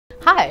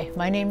Hi,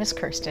 my name is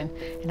Kirsten,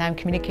 and I'm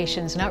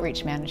Communications and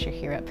Outreach Manager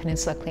here at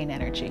Peninsula Clean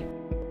Energy.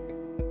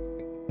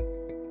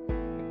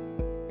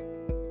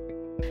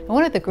 And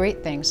one of the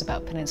great things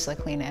about Peninsula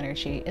Clean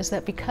Energy is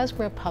that because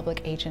we're a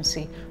public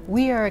agency,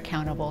 we are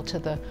accountable to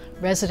the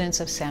residents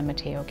of San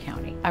Mateo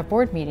County. Our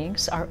board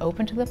meetings are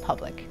open to the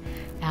public.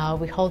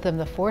 We hold them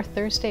the fourth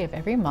Thursday of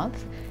every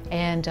month,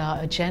 and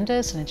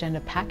agendas and agenda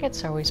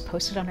packets are always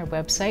posted on our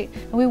website,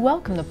 and we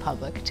welcome the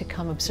public to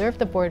come observe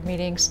the board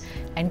meetings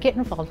and get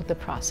involved with the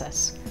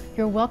process.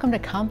 You're welcome to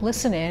come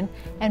listen in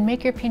and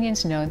make your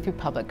opinions known through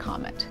public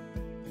comment.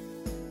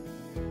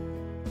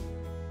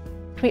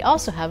 We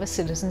also have a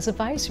Citizens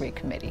Advisory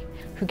Committee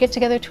who get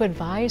together to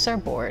advise our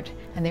board,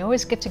 and they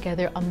always get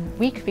together a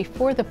week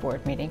before the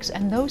board meetings,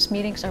 and those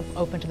meetings are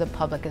open to the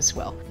public as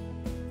well.